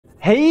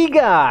Hey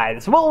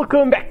guys,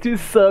 welcome back to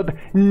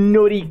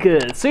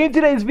Subnautica. So in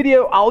today's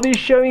video, I'll be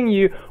showing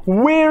you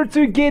where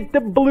to get the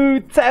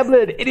blue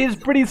tablet. It is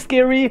pretty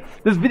scary.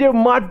 This video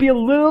might be a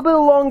little bit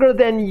longer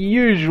than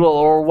usual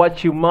or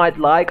what you might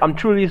like. I'm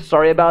truly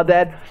sorry about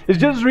that. It's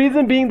just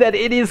reason being that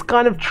it is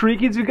kind of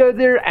tricky to go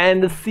there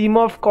and the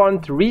CMOF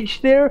can't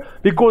reach there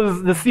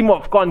because the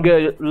CMOF can't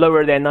go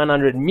lower than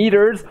 900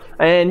 meters.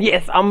 And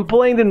yes, I'm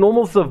playing the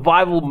normal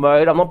survival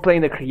mode. I'm not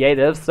playing the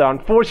creative, so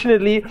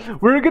unfortunately,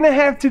 we're gonna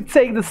have to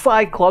take the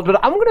Cyclops, but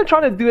I'm gonna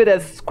try to do it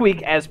as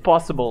quick as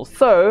possible.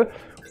 So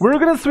we're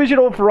gonna switch it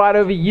off right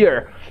over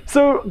here.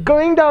 So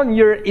going down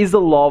here is the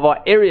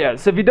lava area.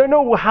 So if you don't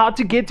know how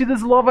to get to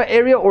this lava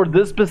area or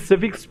this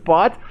specific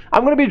spot,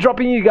 I'm gonna be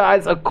dropping you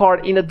guys a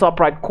card in the top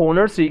right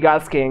corner so you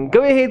guys can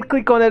go ahead,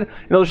 click on it,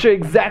 and it'll show you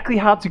exactly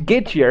how to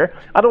get here.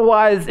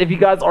 Otherwise, if you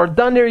guys are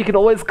done there, you can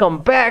always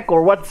come back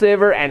or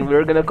whatsoever, and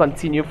we're gonna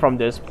continue from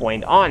this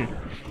point on.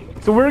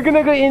 So we're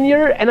gonna go in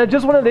here, and I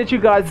just want to let you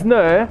guys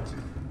know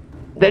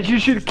that you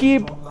should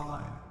keep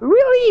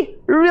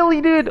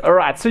really dude.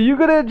 Alright, so you're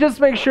gonna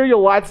just make sure your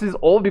lights is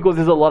off because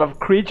there's a lot of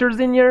creatures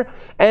in here.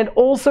 And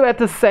also at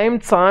the same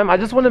time, I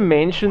just want to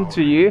mention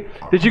to you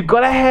that you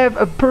gotta have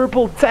a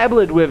purple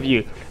tablet with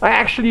you. I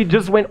actually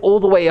just went all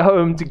the way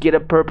home to get a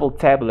purple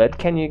tablet.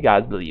 Can you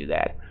guys believe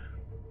that?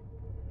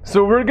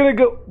 So we're gonna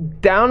go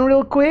down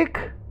real quick,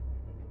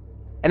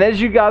 and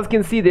as you guys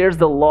can see, there's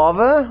the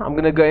lava. I'm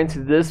gonna go into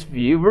this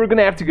view. We're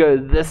gonna have to go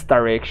this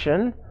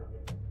direction.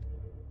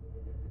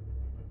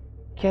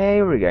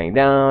 Okay, we're going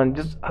down.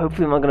 Just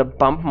hopefully I'm not gonna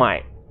bump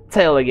my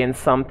tail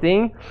against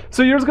something.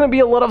 So here's gonna be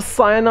a lot of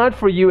cyanide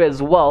for you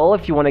as well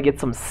if you want to get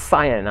some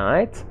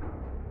cyanide.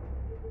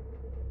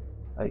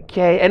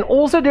 Okay, and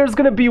also there's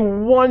gonna be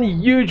one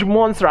huge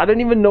monster. I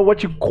don't even know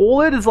what you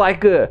call it. It's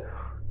like a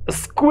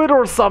squid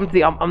or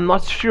something. I'm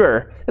not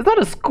sure. It's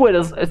not a squid.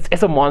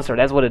 It's a monster.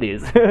 That's what it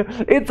is.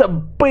 It's a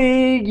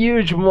big,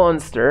 huge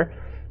monster.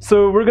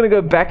 So we're gonna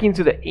go back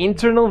into the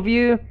internal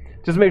view.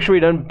 Just make sure we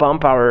don't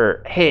bump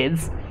our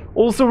heads.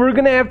 Also, we're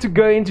gonna have to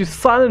go into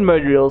silent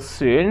mode real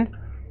soon.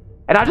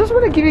 And I just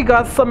want to give you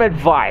guys some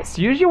advice.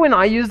 Usually when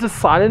I use the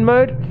silent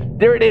mode,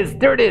 there it is.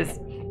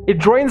 It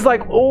drains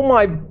like all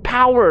my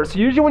power. So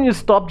usually when you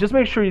stop, just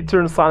make sure you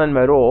turn silent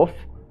mode off.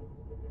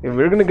 And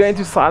we're gonna go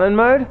into silent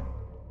mode.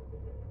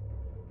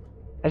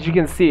 As you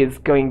can see, it's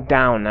going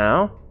down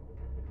now.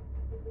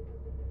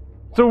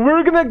 So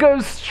we're gonna go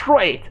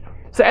straight.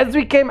 So as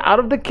we came out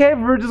of the cave,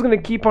 we're just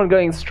gonna keep on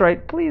going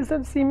straight. Please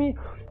don't see me.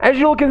 As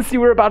you all can see,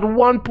 we're about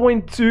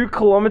 1.2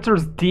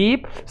 kilometers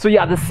deep. So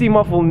yeah, the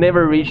CMOF will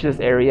never reach this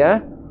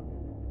area.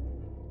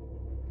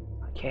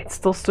 Okay, it's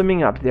still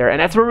swimming up there. And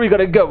that's where we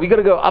gotta go. We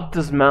gotta go up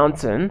this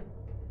mountain.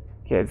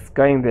 Okay, it's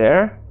going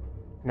there.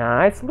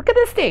 Nice. Look at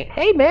this thing.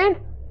 Hey, man.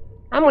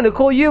 I'm gonna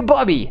call you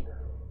Bobby.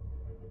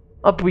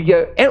 Up we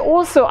go. And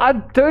also, I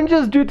don't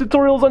just do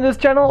tutorials on this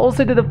channel. I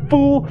also did a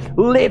full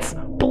Let's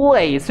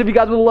Play. So if you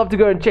guys would love to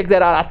go and check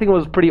that out, I think it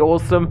was pretty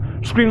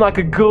awesome. Scream like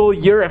a girl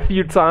here a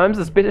few times,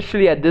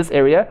 especially at this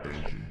area.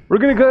 We're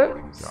gonna go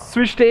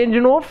switch the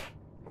engine off,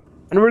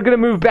 and we're gonna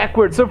move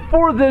backwards. So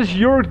for this,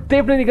 you're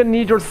definitely gonna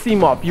need your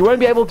CMOF. You won't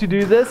be able to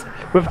do this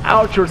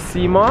without your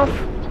CMOF.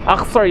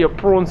 Ah, sorry, your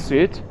prawn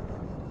suit.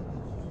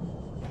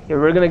 Okay,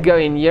 we're gonna go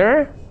in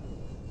here.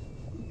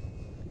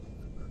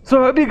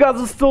 So I hope you guys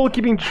are still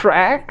keeping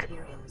track.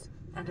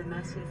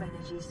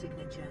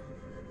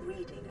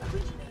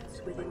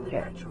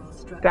 Okay.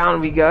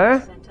 Down we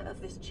go.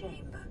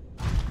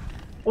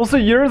 Also,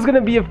 here's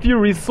gonna be a few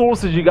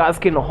resources you guys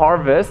can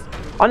harvest.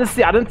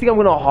 Honestly, I don't think I'm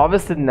gonna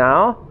harvest it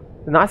now.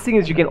 The nice thing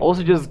is you can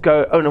also just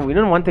go. Oh no, we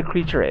don't want the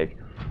creature egg.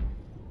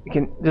 You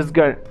can just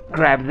go and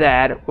grab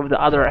that with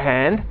the other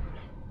hand.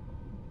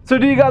 So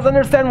do you guys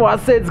understand why I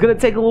said it's gonna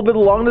take a little bit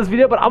long this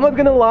video? But I'm not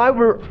gonna lie,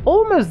 we're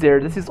almost there.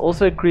 This is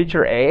also a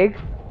creature egg.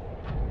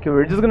 Okay,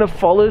 we're just gonna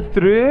follow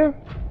through.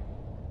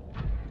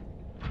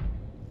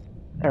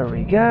 There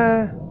we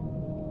go.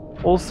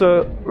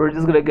 Also, we're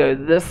just gonna go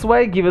this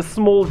way. Give a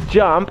small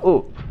jump.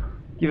 Oh,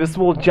 give a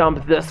small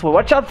jump this way.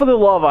 Watch out for the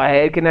lava.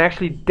 Hey, it can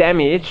actually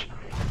damage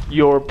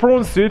your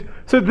prawn suit.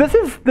 So this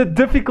is the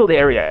difficult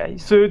area.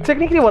 So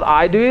technically what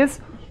I do is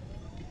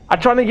I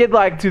try to get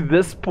like to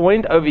this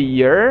point over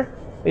here.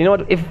 You know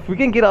what, if we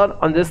can get out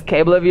on this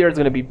cable over here, it's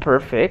gonna be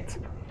perfect.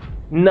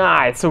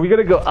 Nice. So we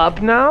gotta go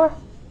up now.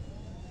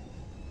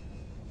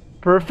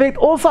 Perfect.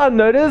 Also, I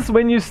noticed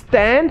when you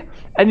stand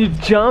and you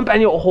jump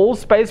and your whole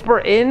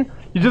spacebar in,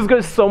 you just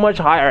go so much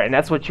higher, and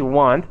that's what you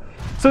want.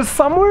 So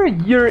somewhere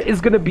here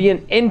is gonna be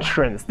an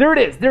entrance. There it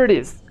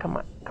is. Come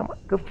on,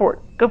 go for it.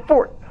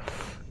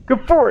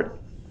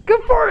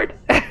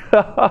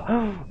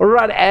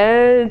 Alright,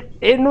 and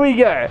in we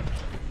go.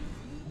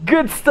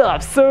 Good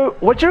stuff. So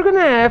what you're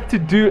gonna have to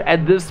do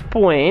at this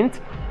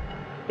point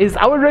is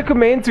I would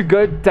recommend to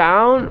go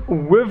down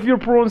with your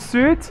prawn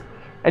suit,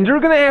 and you're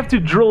gonna have to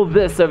drill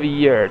this over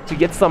here to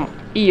get some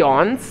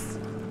eons.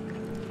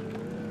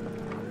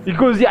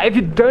 Because yeah, if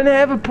you don't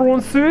have a prawn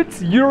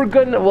suit, you're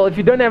gonna, well, if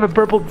you don't have a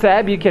purple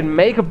tab, you can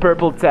make a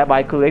purple tab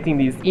by collecting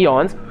these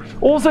eons.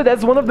 Also,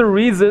 that's one of the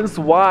reasons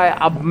why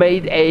I've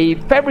made a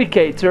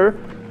fabricator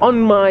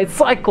on my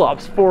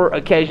Cyclops for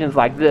occasions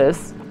like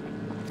this.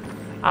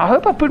 I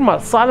hope I put my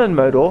silent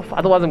mode off,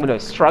 otherwise I'm going to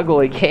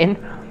struggle again.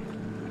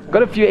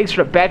 Got a few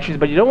extra batteries,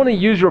 but you don't want to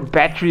use your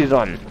batteries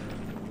on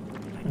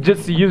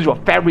just to use your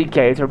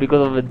fabricator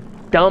because of a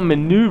dumb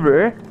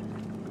maneuver.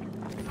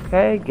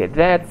 Okay, get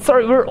that.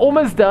 Sorry, we're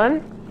almost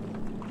done.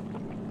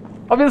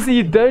 Obviously,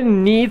 you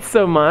don't need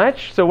so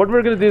much. So what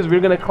we're going to do is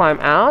we're going to climb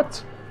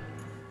out.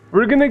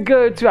 We're going to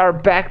go to our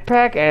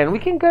backpack and we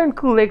can go and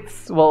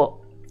collect,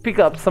 well, pick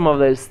up some of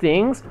those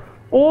things.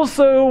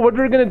 Also, what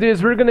we're going to do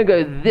is we're going to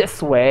go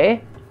this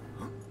way.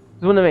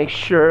 Just want to make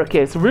sure.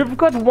 Okay, so we've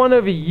got one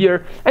over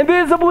here. And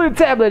there's a blue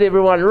tablet,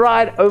 everyone,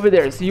 right over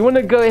there. So you want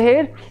to go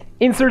ahead,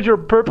 insert your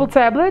purple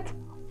tablet.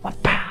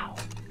 Wow.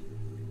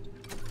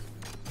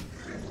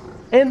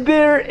 And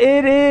there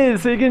it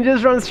is. So you can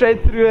just run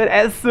straight through it,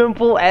 as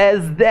simple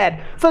as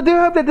that. So I do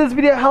hope that this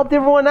video helped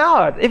everyone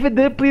out. If it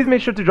did, please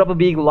make sure to drop a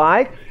big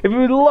like. If you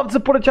would love to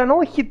support the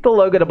channel, hit the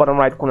logo at the bottom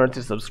right corner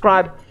to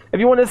subscribe. If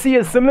you want to see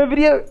a similar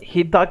video,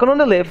 hit the icon on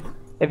the left.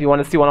 If you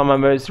want to see one of my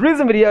most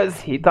recent videos,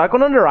 hit the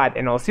icon on the right.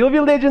 And I'll see all of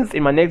you legends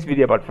in my next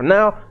video. But for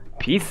now,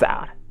 peace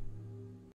out.